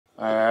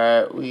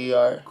we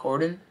are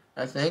recording,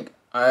 I think.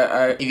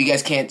 If you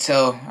guys can't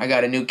tell, I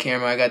got a new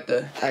camera. I got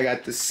the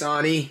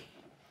Sony.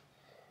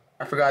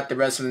 I forgot the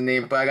rest of the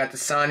name, but I got the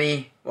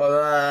Sony. Well,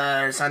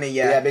 Sony,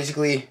 yeah.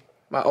 Basically,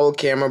 my old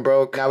camera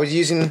broke. I was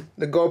using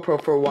the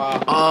GoPro for a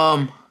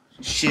while.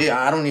 Shit,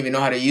 I don't even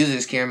know how to use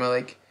this camera.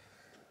 Like,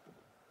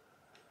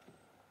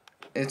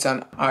 it's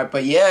on. Alright,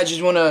 but yeah, I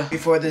just wanna,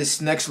 before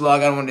this next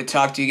vlog, I wanted to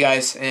talk to you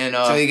guys and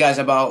tell you guys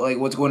about like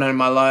what's going on in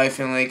my life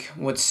and like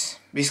what's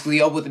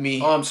basically up with me.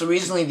 So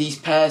recently, these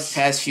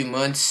past few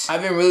months,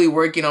 I've been really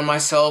working on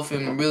myself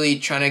and really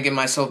trying to get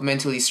myself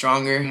mentally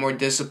stronger, more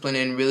disciplined,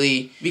 and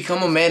really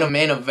become a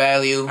man of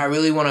value. I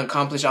really want to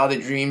accomplish all the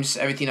dreams,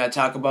 everything I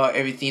talk about,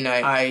 everything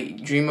I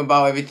dream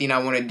about, everything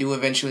I want to do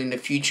eventually in the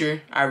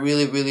future. I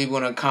really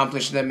want to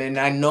accomplish them, and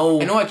I know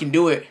I can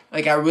do it.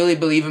 Like, I really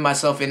believe in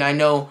myself, and I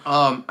know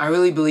I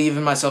really believe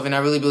in myself, and I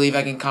really believe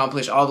I can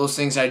accomplish all those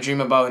things I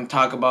dream about and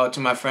talk about to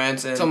my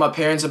friends and tell my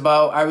parents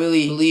about. I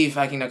really believe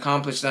I can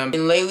accomplish them.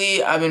 And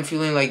lately, I've been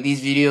feeling like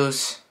these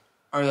videos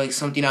are like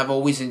something I've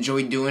always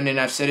enjoyed doing, and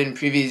I've said it in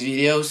previous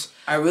videos.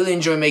 I really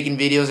enjoy making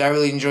videos. I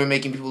really enjoy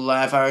making people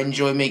laugh. I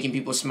enjoy making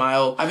people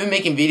smile. I've been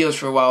making videos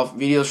for a while,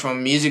 videos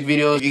from music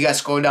videos. If you guys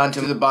scroll down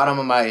to the bottom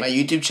of my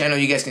YouTube channel,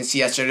 you guys can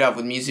see I started off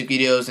with music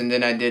videos, and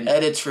then I did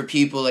edits for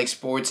people, like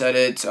sports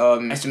edits. I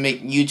used to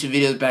make YouTube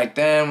videos back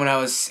then when I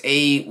was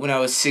 8, when I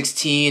was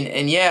 16,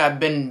 and yeah, I've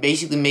been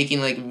basically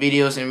making like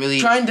videos and really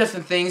trying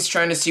different things,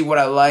 trying to see what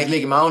I like,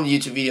 making my own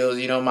YouTube videos,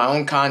 you know, my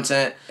own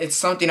content. It's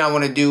something I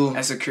want to do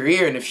as a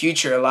career in the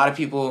future. A lot of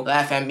people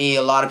laugh at me.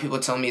 A lot of people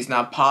tell me it's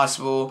not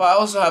possible, but I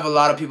also have a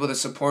lot of people that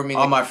support me.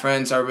 All my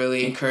friends are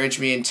really encourage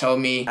me and tell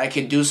me I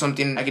can do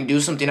something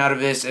out of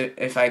this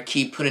if I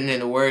keep putting in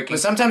the work. But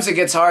sometimes it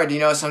gets hard, you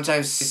know.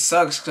 Sometimes it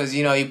sucks because,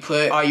 you know, you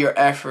put all your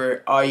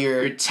effort, all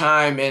your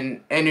time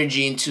and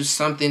energy into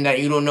something that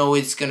you don't know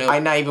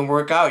might not even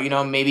work out. You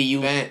know, maybe you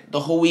spent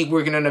the whole week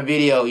working on a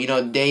video, you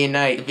know, day and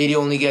night. The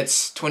video only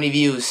gets 20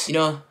 views. You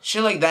know,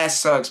 shit like that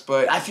sucks.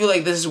 But I feel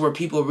like this is where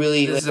people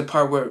really, this is the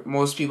part where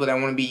most people that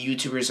want to be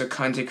YouTubers or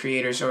content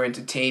creators or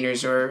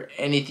entertainers or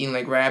anything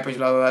like rappers,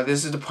 blah, blah, blah.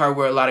 This is the part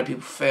where a lot of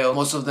people fail.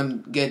 Most of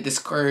them get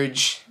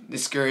discouraged,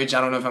 I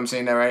don't know if I'm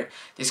saying that right,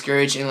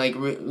 discouraged, and like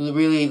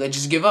really like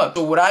just give up.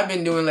 So what I've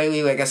been doing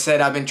lately, like I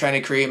said, I've been trying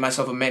to create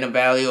myself a man of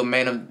value, a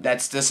man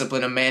that's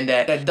disciplined, a man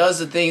that does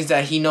the things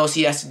that he knows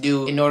he has to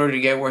do in order to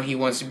get where he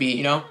wants to be,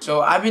 you know?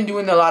 So I've been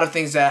doing a lot of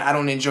things that I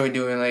don't enjoy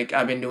doing. Like,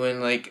 I've been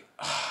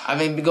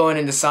going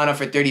in the sauna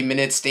for 30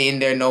 minutes, staying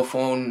there, no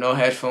phone, no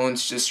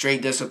headphones, just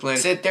straight discipline.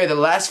 Sit there. The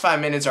last 5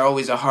 minutes are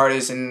always the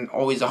hardest and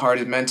always the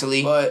hardest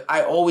mentally. But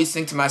I always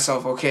think to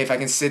myself, okay, if I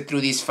can sit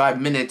through these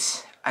 5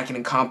 minutes, I can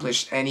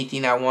accomplish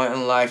anything I want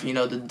in life. You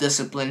know, the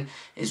discipline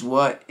is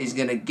what is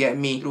gonna get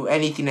me through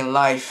anything in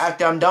life.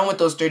 After I'm done with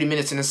those 30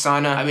 minutes in the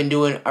sauna, I've been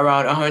doing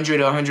around 100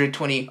 or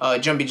 120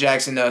 jumping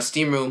jacks in the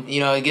steam room.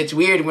 You know, it gets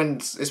weird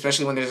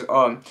especially when there's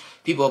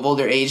people of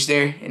older age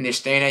there and they're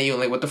staring at you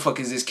and like, what the fuck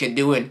is this kid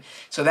doing?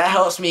 So that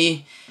helps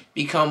me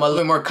become a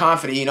little more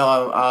confident, you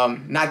know,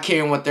 not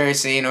caring what they're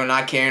saying or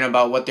not caring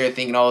about what they're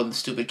thinking, all the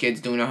stupid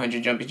kids doing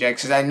 100 jumping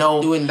jacks, because I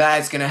know doing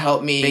that is going to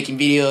help me making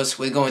videos,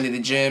 with going to the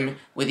gym,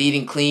 with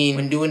eating clean,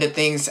 when doing the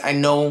things I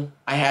know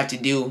I have to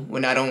do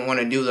when I don't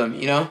want to do them,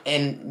 you know?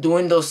 And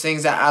doing those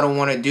things that I don't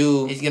want to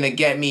do is going to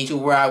get me to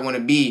where I want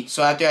to be.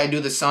 So after I do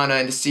the sauna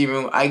and the steam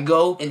room, I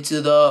go into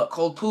the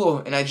cold pool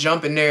and I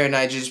jump in there and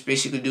I just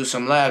basically do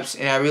some laps,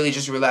 and I really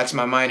just relax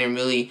my mind and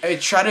really I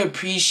try to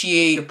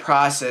appreciate the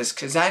process,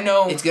 because I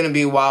know it's going to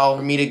be a while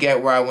for me to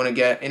get where I want to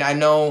get, and I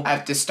know I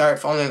have to start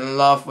falling in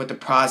love with the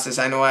process.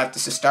 I know I have to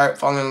start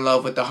falling in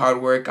love with the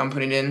hard work I'm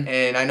putting in,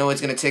 and I know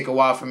it's going to take a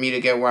while for me to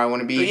get where I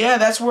want to be. But yeah,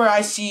 that's where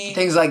I see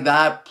things like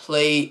that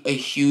play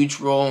a huge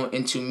role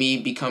into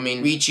me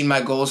reaching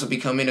my goals of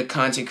becoming a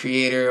content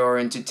creator or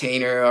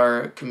entertainer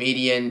or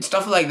comedian.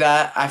 Stuff like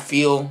that, I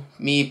feel,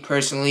 me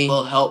personally,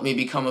 will help me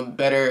become a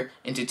better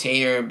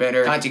entertainer, a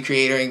better content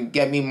creator, and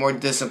get me more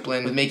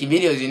disciplined with making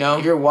videos, you know?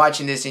 If you're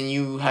watching this and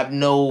you have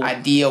no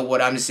idea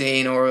what I'm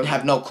saying or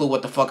have no clue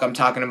what the fuck I'm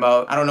talking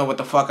about, I don't know what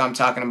the fuck I'm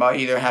talking about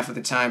either half of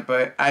the time,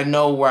 but I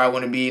know where I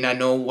want to be and I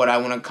know what I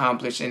want to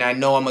accomplish, and I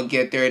know I'm gonna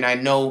get there, and I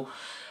know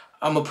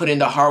I'm gonna put in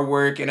the hard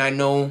work, and I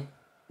know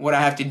what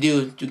I have to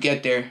do to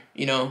get there,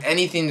 you know?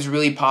 Anything's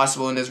really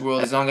possible in this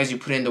world as long as you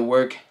put in the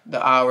work,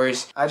 the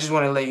hours. I just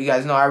want to let you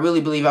guys know I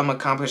really believe I'm gonna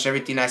accomplish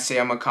everything I say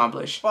I'm gonna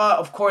accomplish. But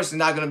of course, it's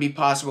not gonna be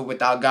possible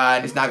without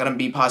God. It's not gonna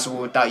be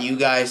possible without you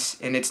guys,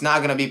 and it's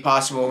not gonna be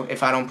possible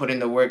if I don't put in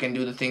the work and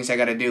do the things I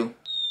gotta do.